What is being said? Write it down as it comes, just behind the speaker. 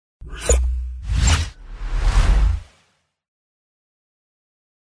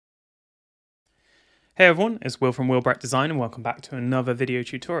Hey everyone, it's Will from Wilbright Design and welcome back to another video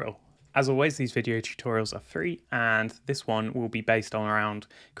tutorial. As always, these video tutorials are free and this one will be based on around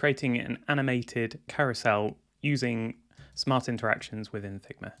creating an animated carousel using smart interactions within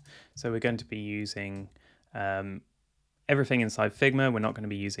Figma. So we're going to be using everything inside Figma. We're not going to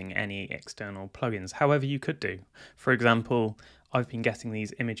be using any external plugins. However, you could do. For example, I've been getting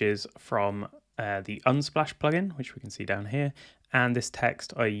these images from the Unsplash plugin, which we can see down here, and this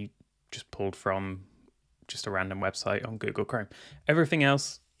text I just pulled from just a random website on Google Chrome. Everything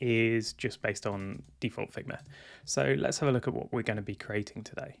else is just based on default Figma. So let's have a look at what we're going to be creating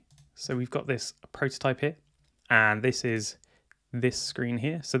today. So we've got this prototype here, and this is this screen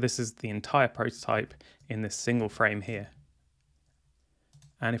here. So this is the entire prototype in this single frame here.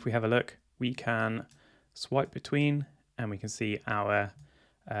 And if we have a look, we can swipe between and we can see our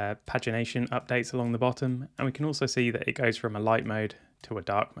pagination updates along the bottom. And we can also see that it goes from a light mode to a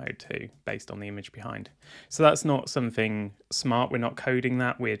dark mode too, based on the image behind. So that's not something smart. We're not coding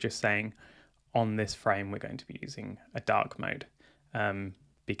that. We're just saying on this frame, we're going to be using a dark mode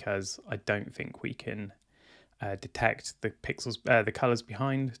because I don't think we can detect the pixels, the colors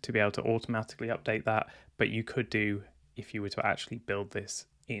behind to be able to automatically update that. But you could do if you were to actually build this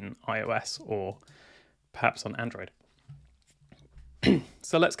in iOS or perhaps on Android.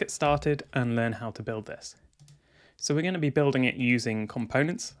 So let's get started and learn how to build this. So we're going to be building it using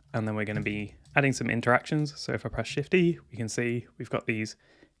components, and then we're going to be adding some interactions. So if I press Shift E, we can see we've got these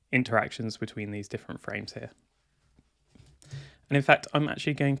interactions between these different frames here. And in fact, I'm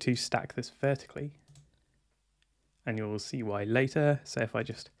actually going to stack this vertically, and you'll see why later. So if I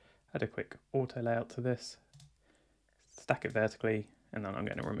just add a quick auto layout to this, stack it vertically, and then I'm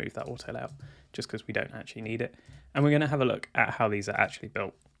going to remove that auto layout just because we don't actually need it. And we're going to have a look at how these are actually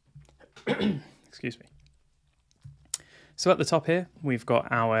built. Excuse me. So at the top here, we've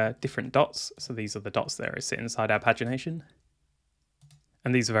got our different dots. So these are the dots that sit inside our pagination.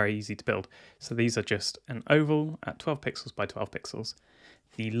 And these are very easy to build. So these are just an oval at 12 pixels by 12 pixels.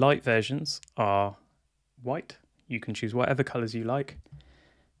 The light versions are white. You can choose whatever colors you like.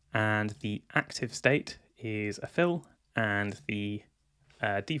 And the active state is a fill, and the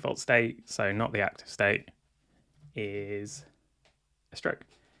default state, so not the active state, is a stroke.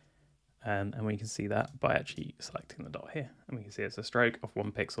 And we can see that by actually selecting the dot here, and we can see it's a stroke of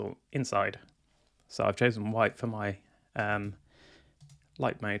 1 pixel inside. So I've chosen white for my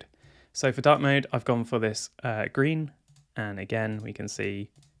light mode. So for dark mode, I've gone for this green, and again we can see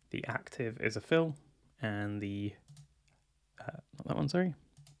the active is a fill, and the not that one, sorry.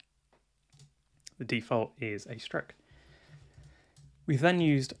 The default is a stroke. We've then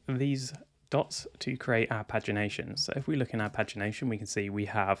used these dots to create our pagination. So if we look in our pagination, we can see we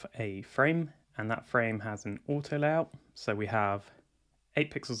have a frame, and that frame has an auto layout. So we have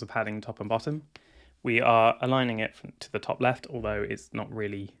 8 pixels of padding top and bottom. We are aligning it to the top left, although it's not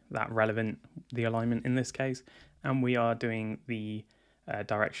really that relevant, the alignment in this case. And we are doing the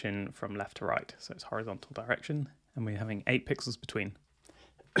direction from left to right. So it's horizontal direction, and we're having 8 pixels between.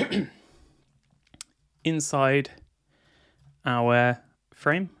 Inside our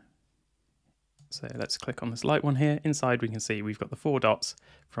frame, so let's click on this light one here. Inside we can see we've got the 4 dots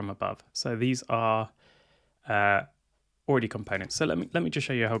from above. So these are already components. So let me just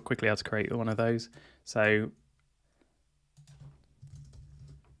show you how quickly how to create one of those. So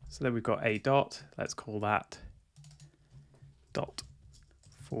then we've got a dot. Let's call that dot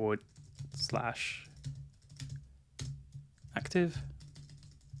 / active.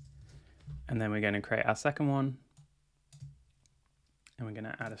 And then we're going to create our second one. And we're going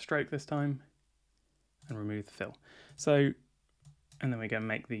to add a stroke this time and remove the fill. So, and then we're going to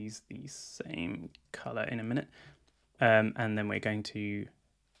make these the same color in a minute. And then we're going to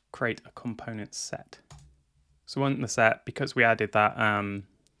create a component set. So on the set, because we added that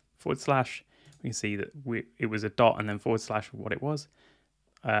 / we can see that it was a dot and then / what it was.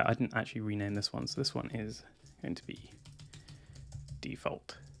 I didn't actually rename this one. So this one is going to be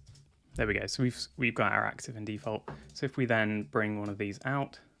default. There we go. So we've got our active and default. So if we then bring one of these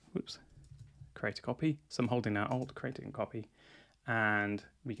out, whoops, create a copy. So I'm holding out Alt, creating a copy, and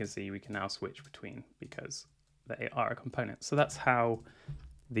we can see we can now switch between because they are a component. So that's how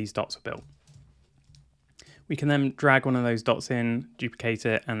these dots are built. We can then drag one of those dots in, duplicate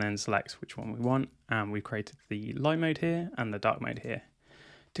it, and then select which one we want. And we've created the light mode here and the dark mode here.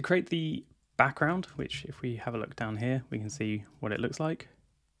 To create the background, which if we have a look down here, we can see what it looks like.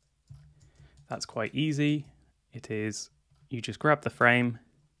 That's quite easy. It is, you just grab the frame,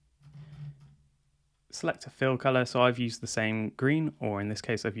 select a fill color. So I've used the same green, or in this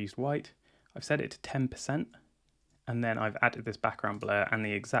case, I've used white. I've set it to 10%. and then I've added this background blur, and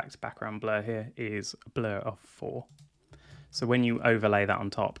the exact background blur here is a blur of 4. So when you overlay that on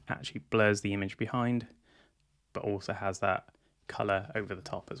top, it actually blurs the image behind, but also has that color over the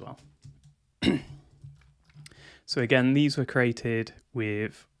top as well. So again, these were created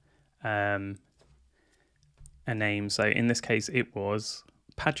with a name. So in this case, it was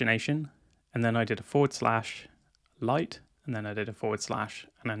pagination, and then I did a / light, and then I did a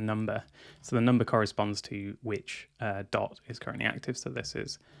 / and a number. So the number corresponds to which dot is currently active. So this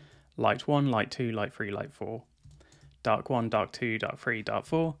is light 1, light 2, light 3, light 4, dark 1, dark 2, dark 3, dark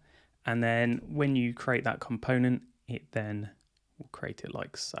 4. And then when you create that component, it then will create it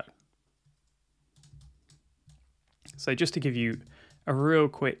like so. So just to give you a real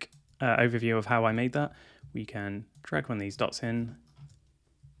quick overview of how I made that, we can drag one of these dots in,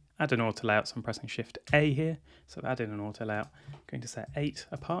 add an auto layout. So I'm pressing Shift A here. So I've added an auto layout, going to set 8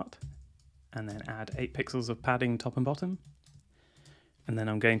 apart, and then add 8 pixels of padding top and bottom. And then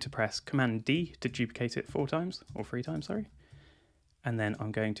I'm going to press Command D to duplicate it 4 times, or 3 times, sorry. And then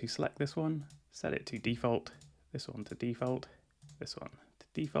I'm going to select this one, set it to default, this one to default, this one to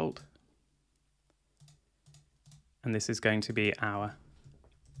default. And this is going to be our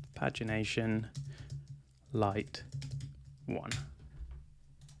pagination light 1.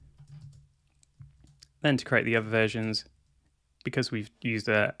 Then to create the other versions, because we've used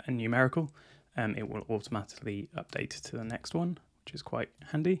a numerical, it will automatically update to the next one, which is quite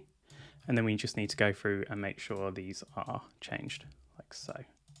handy. And then we just need to go through and make sure these are changed, like so.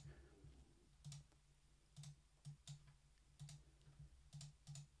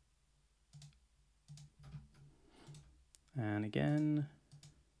 And again,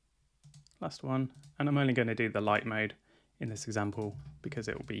 last one, and I'm only going to do the light mode in this example because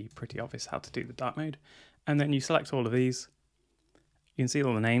it will be pretty obvious how to do the dark mode. And then you select all of these, you can see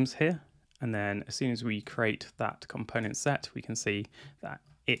all the names here, and then as soon as we create that component set, we can see that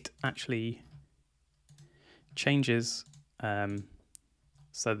it actually changes.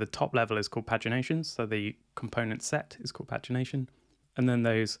 So the top level is called pagination, so the component set is called pagination, and then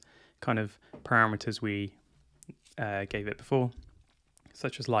those kind of parameters we gave it before,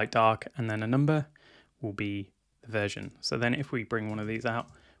 such as light, dark, and then a number, will be the version. So then if we bring one of these out,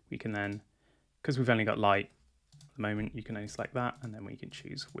 we can then, because we've only got light at the moment, you can only select that, and then we can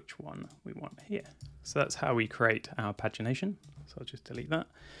choose which one we want here. So that's how we create our pagination. So I'll just delete that.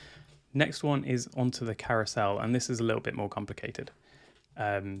 Next one is onto the carousel, and this is a little bit more complicated.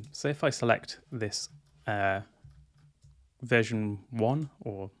 So if I select this version 1,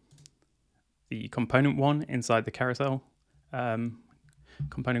 or the component 1 inside the carousel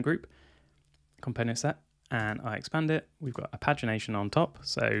component group, component set, and I expand it, we've got a pagination on top.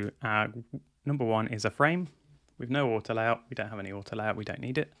 So our number 1 is a frame with no auto layout. We don't have any auto layout, we don't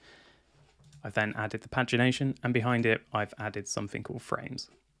need it. I've then added the pagination, and behind it I've added something called frames.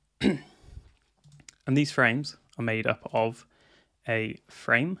 And these frames are made up of a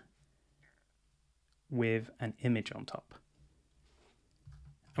frame with an image on top.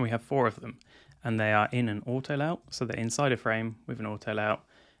 And we have 4 of them, and they are in an auto layout. So they're inside a frame with an auto layout,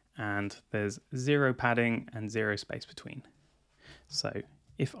 and there's 0 padding and 0 space between. So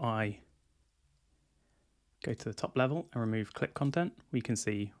if I go to the top level and remove clip content, we can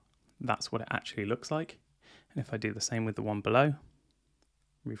see that's what it actually looks like. And if I do the same with the one below,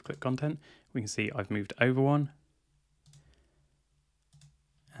 remove clip content, we can see I've moved over one.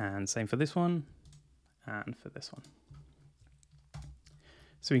 And same for this one, and for this one.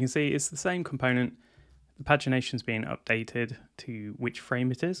 So we can see it's the same component. The pagination is being updated to which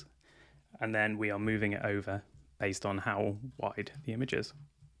frame it is, and then we are moving it over based on how wide the image is.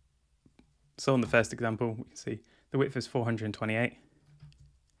 So on the first example, we can see the width is 428.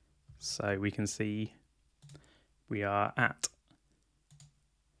 So we can see we are at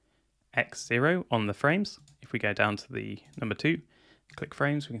X0 on the frames. If we go down to the number 2, click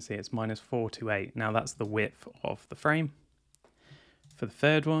frames, we can see it's -428. Now that's the width of the frame. For the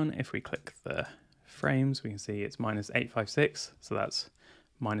third one, if we click the frames, we can see it's -856. So that's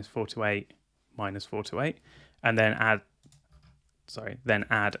 -428, -428, and then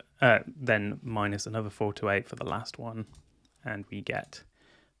then minus another 428 for the last one, and we get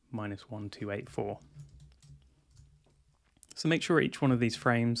 -1284. So make sure each one of these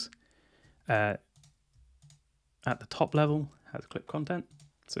frames at the top level has clip content,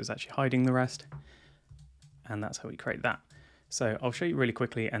 so it's actually hiding the rest, and that's how we create that. So I'll show you really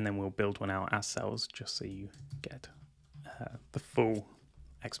quickly, and then we'll build one out as cells just so you get the full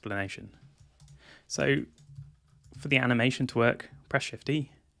explanation. So for the animation to work, press Shift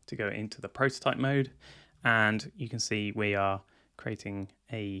E to go into the prototype mode, and you can see we are creating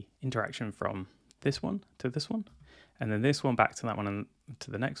a interaction from this one to this one, and then this one back to that one and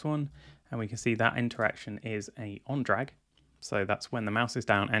to the next one. And we can see that interaction is a on drag. So that's when the mouse is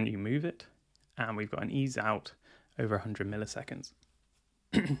down and you move it. And we've got an ease out over 100 milliseconds.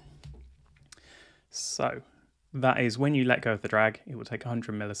 So that is when you let go of the drag, it will take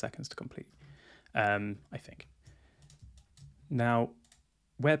 100 milliseconds to complete, I think. Now,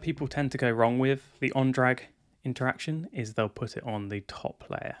 where people tend to go wrong with the on drag interaction is they'll put it on the top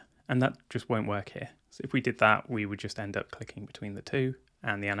layer, and that just won't work here. So if we did that, we would just end up clicking between the two,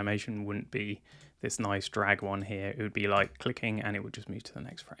 and the animation wouldn't be this nice drag one here. It would be like clicking and it would just move to the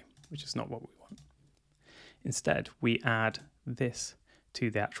next frame, which is not what we want. Instead, we add this to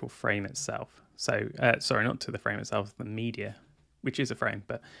the actual frame itself. So, sorry, not to the frame itself, the media, which is a frame,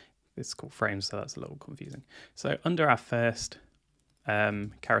 but it's called frames, so that's a little confusing. So under our first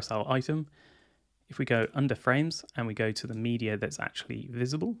carousel item, if we go under frames and we go to the media that's actually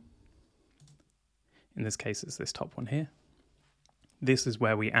visible, in this case it's this top one here, this is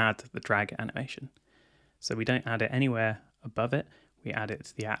where we add the drag animation. So we don't add it anywhere above it, we add it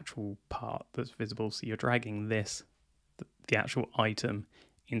to the actual part that's visible. So you're dragging this, the actual item,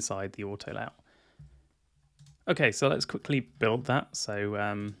 inside the auto layout. Okay, so let's quickly build that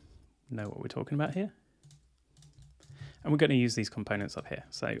so know what we're talking about here. And we're going to use these components up here.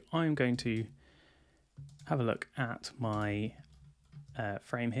 So I'm going to have a look at my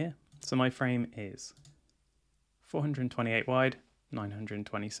frame here. So my frame is 428 wide,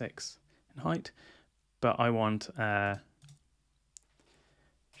 926 in height, but I want,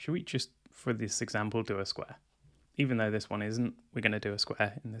 should we just, for this example, do a square? Even though this one isn't, we're going to do a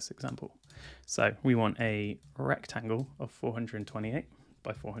square in this example. So we want a rectangle of 428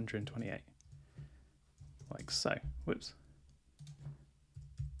 by 428, like so. Whoops.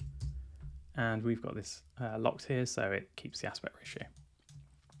 And we've got this locked here, so it keeps the aspect ratio.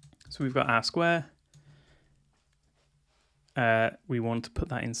 So we've got our square. We want to put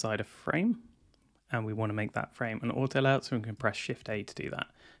that inside a frame, and we want to make that frame an auto layout, so we can press Shift A to do that.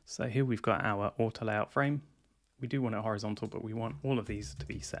 So here we've got our auto layout frame. We do want it horizontal, but we want all of these to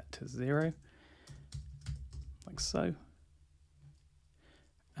be set to 0, like so.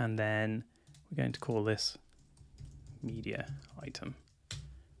 And then we're going to call this media item.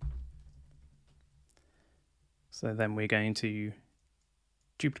 So then we're going to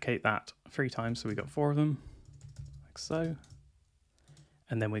duplicate that 3 times, so we got 4 of them, like so.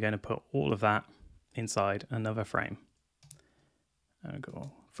 And then we're going to put all of that inside another frame. And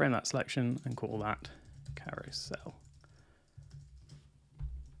go frame that selection and call that carousel.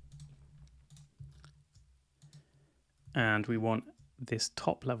 And we want this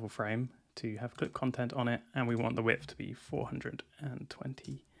top level frame to have clip content on it, and we want the width to be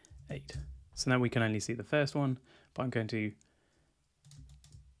 428. So now we can only see the first one, but I'm going to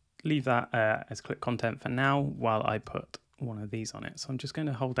leave that as clip content for now while I put one of these on it. So I'm just going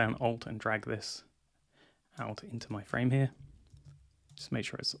to hold down Alt and drag this out into my frame here. Just make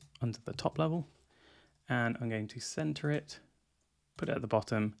sure it's under the top level. And I'm going to center it, put it at the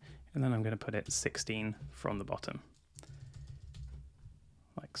bottom, and then I'm going to put it 16 from the bottom,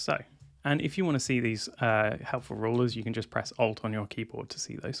 like so. And if you want to see these helpful rulers, you can just press Alt on your keyboard to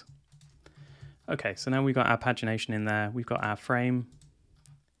see those. Okay, so now we've got our pagination in there. We've got our frame.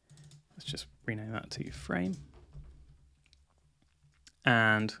 Let's just rename that to frame.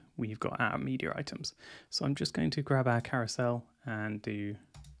 And we've got our media items. So I'm just going to grab our carousel and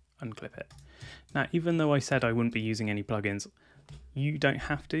unclip it. Now, even though I said I wouldn't be using any plugins, you don't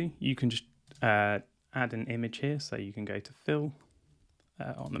have to. You can just add an image here. So you can go to fill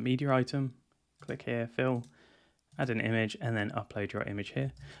on the media item, click here, fill, add an image, and then upload your image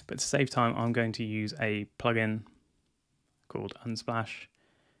here. But to save time, I'm going to use a plugin called Unsplash,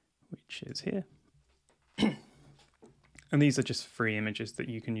 which is here. And these are just free images that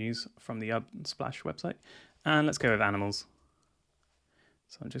you can use from the Unsplash website. And let's go with animals.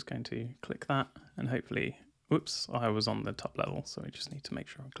 So I'm just going to click that, and hopefully, whoops, I was on the top level, so I just need to make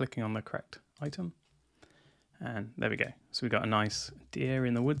sure I'm clicking on the correct item. And there we go. So we've got a nice deer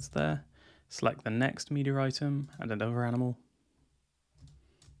in the woods there. Select the next media item, and another animal.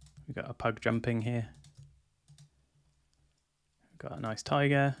 We've got a pug jumping here. We've got a nice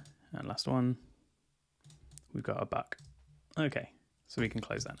tiger, and last one, we've got a buck. Okay, so we can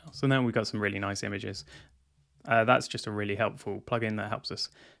close that now. So now we've got some really nice images. That's just a really helpful plugin that helps us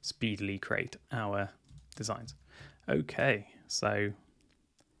speedily create our designs. Okay, so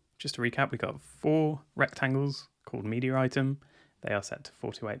just to recap, we've got 4 rectangles called media item. They are set to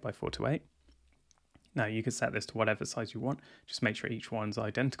 428 by 428. Now you can set this to whatever size you want. Just make sure each one's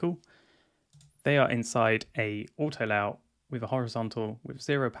identical. They are inside a auto layout with a horizontal with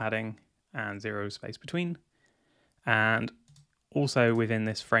 0 padding and 0 space between. And also within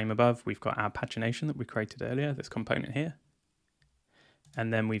this frame above, we've got our pagination that we created earlier, this component here.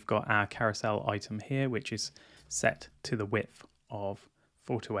 And then we've got our carousel item here, which is set to the width of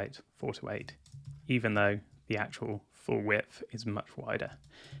 428, 428, even though the actual full width is much wider.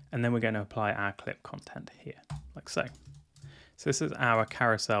 And then we're going to apply our clip content here, like so. So this is our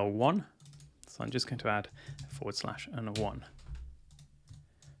carousel 1. So I'm just going to add a / and a 1.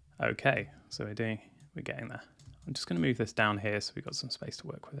 Okay, so we're getting there. I'm just going to move this down here so we've got some space to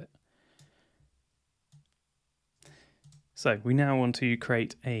work with it. So we now want to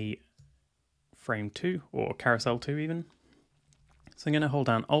create a frame 2 or carousel 2 even. So I'm going to hold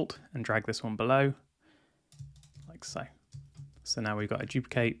down Alt and drag this one below, like so. So now we've got a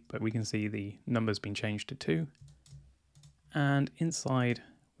duplicate, but we can see the number's been changed to 2. And inside,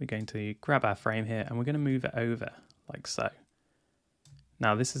 we're going to grab our frame here and we're going to move it over like so.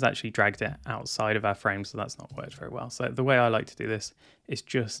 Now this has actually dragged it outside of our frame, so that's not worked very well. So the way I like to do this is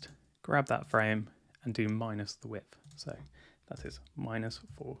just grab that frame and do minus the width. So that is minus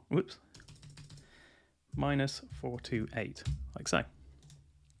 428, like so.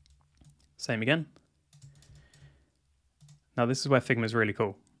 Same again. Now this is where Figma is really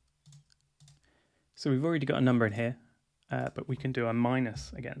cool. So we've already got a number in here, but we can do a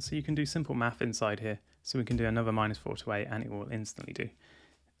minus again. So you can do simple math inside here. So we can do another minus 428 and it will instantly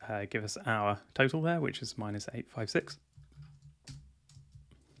give us our total there, which is minus 856.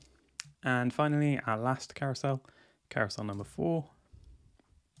 And finally, our last carousel number 4.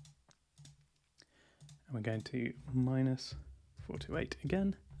 And we're going to minus 428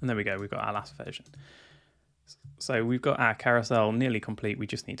 again. And there we go, we've got our last version. So we've got our carousel nearly complete. We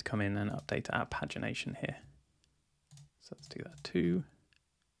just need to come in and update our pagination here. So let's do that 2.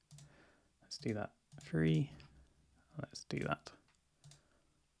 Let's do that 3. Let's do that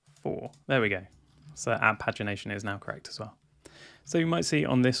 4. There we go. So our pagination is now correct as well. So you might see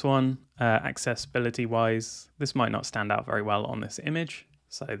on this one, accessibility wise, this might not stand out very well on this image.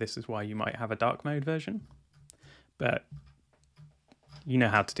 So this is why you might have a dark mode version. But you know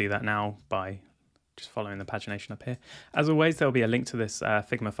how to do that now by just following the pagination up here. As always, there'll be a link to this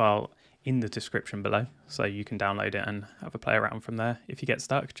Figma file in the description below, so you can download it and have a play around from there. If you get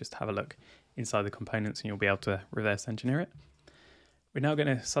stuck, just have a look inside the components and you'll be able to reverse engineer it. We're now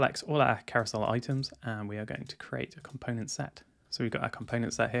going to select all our carousel items and we are going to create a component set. So we've got our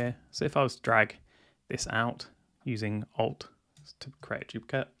component set here. So if I was to drag this out using Alt to create a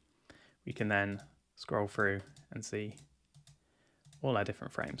duplicate, we can then scroll through and see all our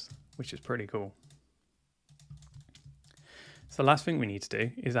different frames, which is pretty cool. So the last thing we need to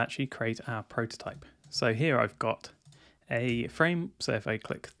do is actually create our prototype. So here I've got a frame. So if I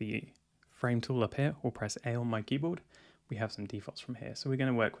click the frame tool up here or press A on my keyboard, we have some defaults from here. So we're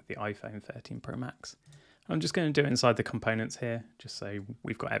going to work with the iPhone 13 Pro Max. I'm just going to do it inside the components here, just so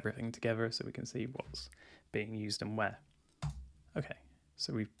we've got everything together so we can see what's being used and where. Okay,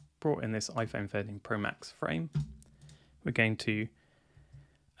 so we've brought in this iPhone 13 Pro Max frame. We're going to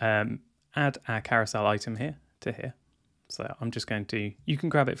add our carousel item here to here. So I'm just going to, you can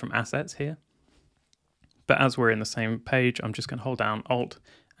grab it from assets here, but as we're in the same page, I'm just going to hold down Alt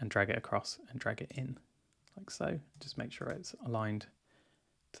and drag it across and drag it in like so. Just make sure it's aligned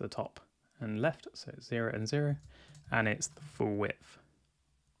to the top and left. So it's 0 and 0, and it's the full width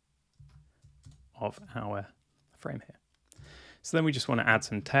of our frame here. So then we just want to add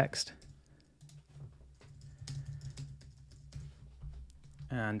some text.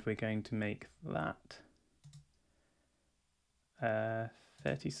 And we're going to make that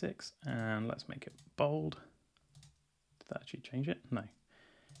 36, and let's make it bold. Did that actually change it? No.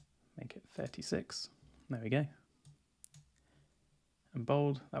 Make it 36. There we go. And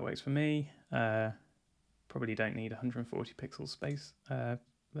bold, that works for me. Probably don't need 140 pixel space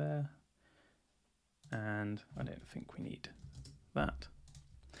there. And I don't think we need that.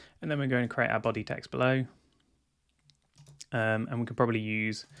 And then we're going to create our body text below. And we can probably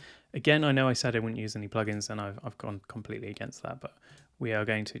use, again, I know I said I wouldn't use any plugins and I've gone completely against that, but we are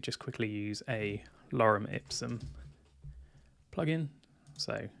going to just quickly use a lorem ipsum plugin.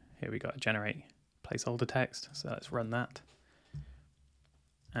 So here we got generate placeholder text. So let's run that.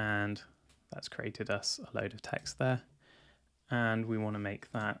 And that's created us a load of text there. And we want to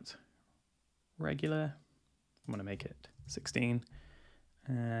make that regular. I want to make it 16.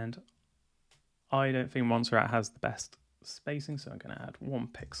 And I don't think Montserrat has the best spacing, so I'm going to add 1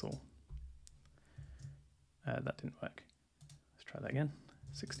 pixel. That didn't work. Let's try that again.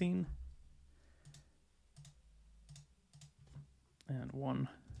 16. And 1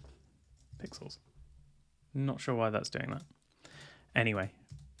 pixels. Not sure why that's doing that. Anyway,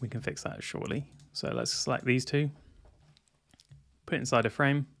 we can fix that shortly. So let's select these two, put it inside a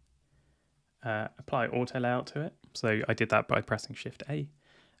frame, apply auto layout to it. So I did that by pressing Shift A,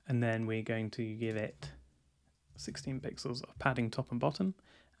 and then we're going to give it 16 pixels of padding top and bottom,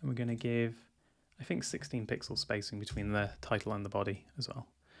 and we're going to give, I think, 16 pixels spacing between the title and the body as well.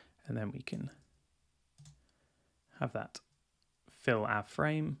 And then we can have that fill our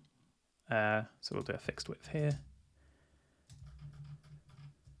frame. So we'll do a fixed width here.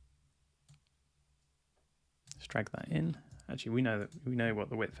 Just drag that in. Actually, we know what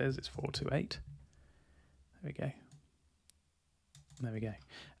the width is. It's 428. There we go. There we go.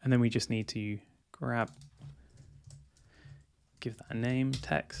 And then we just need to give that a name,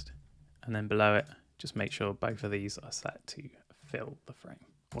 text, and then below it, just make sure both of these are set to fill the frame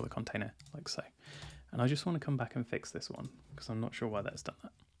or the container, like so. And I just want to come back and fix this one because I'm not sure why that's done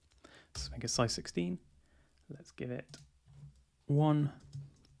that. Let's make it size 16. Let's give it 1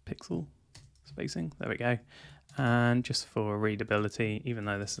 pixel spacing. There we go. And just for readability, even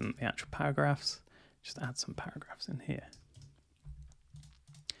though this isn't the actual paragraphs, just add some paragraphs in here.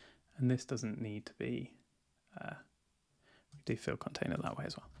 And this doesn't need to be, we do fill container that way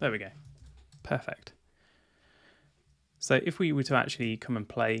as well. There we go. Perfect. So if we were to actually come and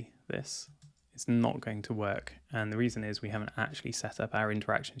play this, it's not going to work. And the reason is we haven't actually set up our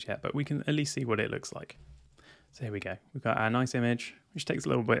interactions yet, but we can at least see what it looks like. So here we go. We've got our nice image, which takes a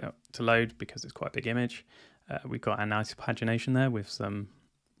little bit to load because it's quite a big image. We've got our nice pagination there with some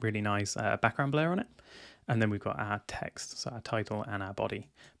really nice background blur on it. And then we've got our text, so our title and our body.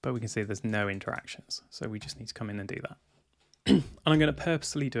 But we can see there's no interactions. So we just need to come in and do that. And I'm going to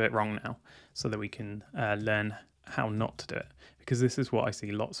purposely do it wrong now so that we can learn how not to do it, because this is what I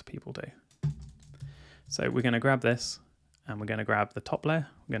see lots of people do. So we're going to grab this and we're going to grab the top layer.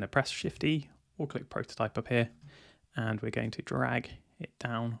 We're going to press Shift E or click prototype up here, and we're going to drag it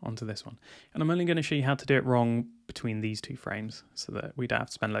down onto this one. And I'm only going to show you how to do it wrong between these two frames so that we don't have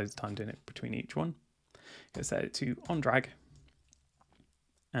to spend loads of time doing it between each one. I'm going to set it to on drag,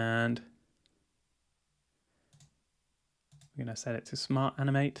 and we're going to set it to smart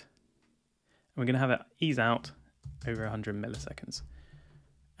animate, and we're going to have it ease out over 100 milliseconds.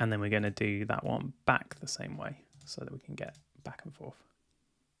 And then we're going to do that one back the same way so that we can get back and forth.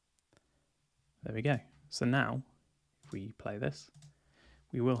 There we go. So now, if we play this,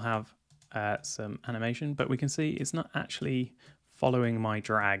 we will have some animation, but we can see it's not actually following my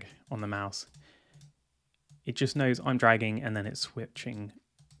drag on the mouse. It just knows I'm dragging and then it's switching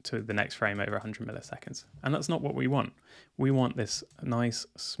to the next frame over 100 milliseconds. And that's not what we want. We want this nice,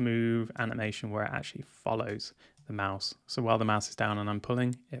 smooth animation where it actually follows the mouse. So while the mouse is down and I'm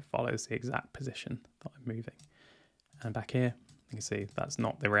pulling, it follows the exact position that I'm moving. And back here, you can see that's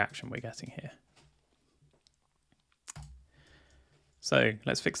not the reaction we're getting here. So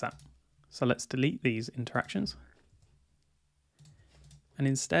let's fix that. So let's delete these interactions. And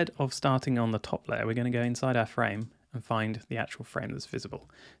instead of starting on the top layer, we're going to go inside our frame and find the actual frame that's visible.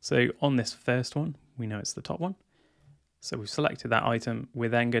 So on this first one, we know it's the top one. So we've selected that item. We're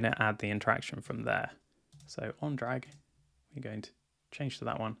then going to add the interaction from there. So on drag, we're going to change to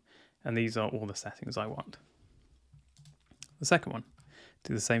that one. And these are all the settings I want. The second one,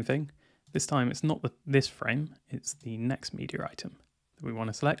 do the same thing. This time it's not this frame, it's the next media item that we want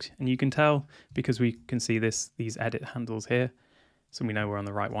to select. And you can tell because we can see these edit handles here, so we know we're on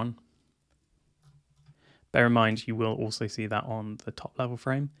the right one. Bear in mind, you will also see that on the top level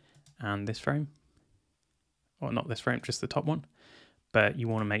frame and this frame, or not this frame, just the top one. But you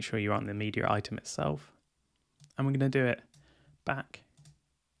want to make sure you're on the media item itself. And we're going to do it back.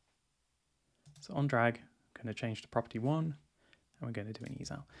 So on drag, I'm going to change to property 1, and we're going to do an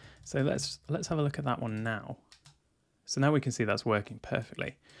ease out. So let's have a look at that one now. So now we can see that's working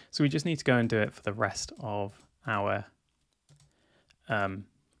perfectly. So we just need to go and do it for the rest of our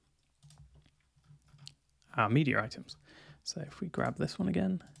media items. So if we grab this one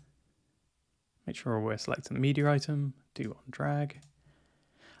again, make sure we're selecting the media item, do on drag.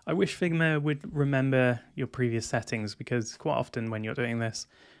 I wish Figma would remember your previous settings, because quite often when you're doing this,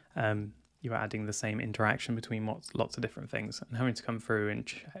 you're adding the same interaction between lots of different things, and having to come through and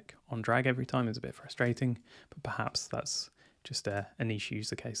check on drag every time is a bit frustrating, but perhaps that's just a niche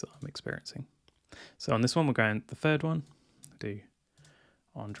user case that I'm experiencing. So on this one, we're going the third one, do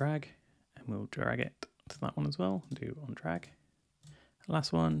on drag, and we'll drag it to that one as well, do on drag.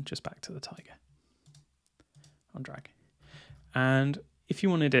 Last one, just back to the tiger, on drag. And if you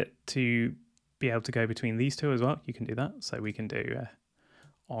wanted it to be able to go between these two as well, you can do that. So we can do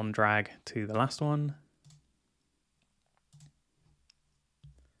on drag to the last one.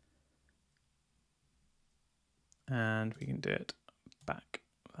 And we can do it back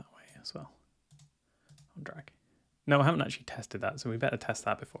as well on drag. No, I haven't actually tested that, so we better test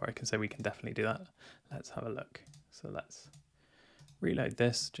that before I can say we can definitely do that. Let's have a look. So let's reload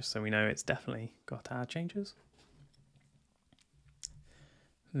this just so we know it's definitely got our changes.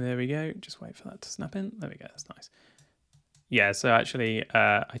 There we go. Just wait for that to snap in. There we go. That's nice. Yeah, so actually,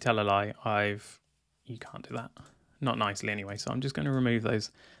 I tell a lie. You can't do that. Not nicely anyway. So I'm just going to remove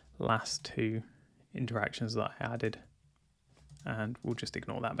those last two interactions that I added, and we'll just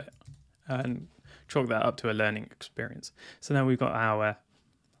ignore that bit and chalk that up to a learning experience. So now we've got our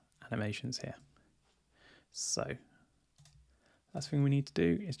animations here. So last thing we need to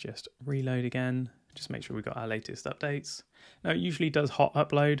do is just reload again. Just make sure we've got our latest updates. Now it usually does hot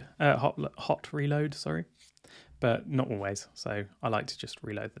reload, sorry, but not always. So I like to just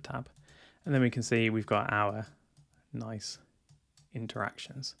reload the tab. And then we can see we've got our nice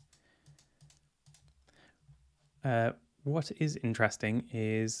interactions. What is interesting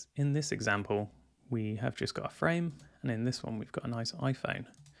is in this example, we have just got a frame, and in this one, we've got a nice iPhone.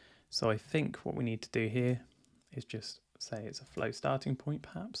 So I think what we need to do here is just say it's a flow starting point,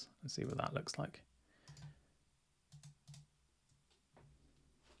 perhaps, and see what that looks like.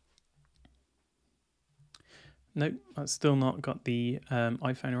 Nope, that's still not got the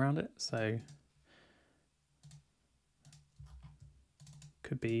iPhone around it, so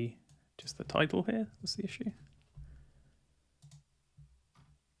could be just the title here, that's the issue.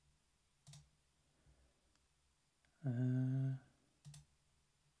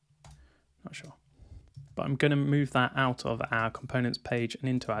 Not sure, but I'm going to move that out of our components page and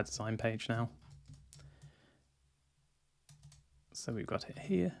into our design page now. So we've got it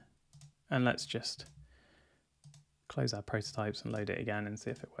here, and let's just close our prototypes and load it again and see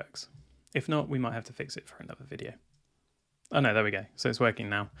if it works. If not, we might have to fix it for another video. Oh no, there we go. So it's working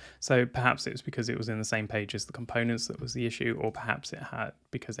now. So perhaps it was because it was in the same page as the components that was the issue, or perhaps it had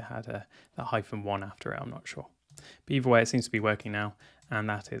because it had a -1 after it, I'm not sure. But either way, it seems to be working now, and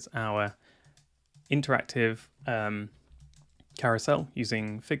that is our interactive carousel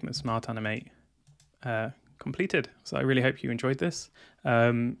using Figma Smart Animate completed. So I really hope you enjoyed this.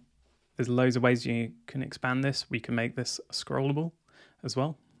 There's loads of ways you can expand this. We can make this scrollable as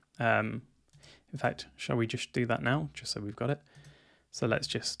well. In fact, shall we just do that now, just so we've got it? So let's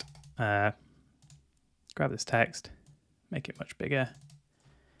just grab this text, make it much bigger,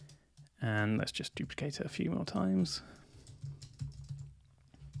 and let's just duplicate it a few more times.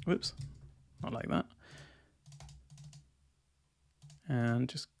 Whoops, not like that. And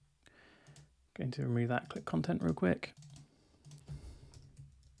just going to remove that, click content real quick.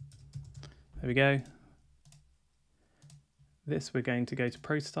 There we go. This we're going to go to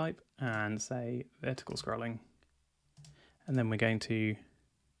prototype and say vertical scrolling. And then we're going to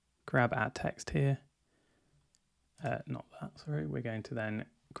grab our text here. Not that, sorry. We're going to then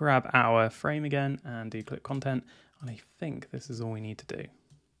grab our frame again and do click content. And I think this is all we need to do.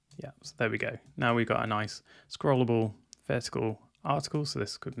 Yeah, so there we go. Now we've got a nice scrollable vertical article. So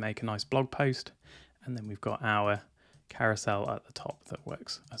this could make a nice blog post. And then we've got our carousel at the top that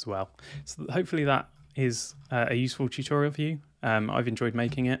works as well. So hopefully that is a useful tutorial for you. I've enjoyed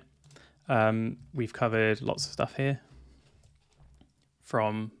making it. We've covered lots of stuff here,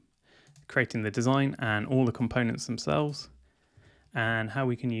 from creating the design and all the components themselves, and how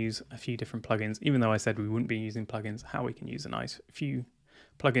we can use a few different plugins. Even though I said we wouldn't be using plugins, how we can use a nice few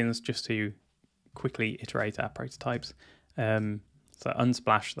plugins just to quickly iterate our prototypes. So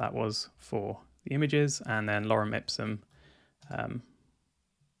Unsplash, that was for the images, and then Lorem Ipsum,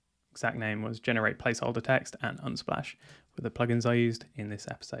 exact name was Generate Placeholder Text, and Unsplash were the plugins I used in this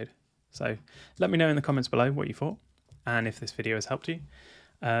episode. So let me know in the comments below what you thought, and if this video has helped you.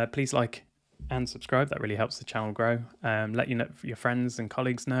 Please like and subscribe, that really helps the channel grow. Let your friends and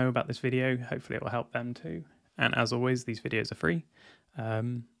colleagues know about this video, hopefully it will help them too. And as always, these videos are free,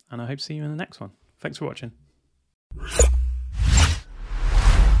 and I hope to see you in the next one. Thanks for watching.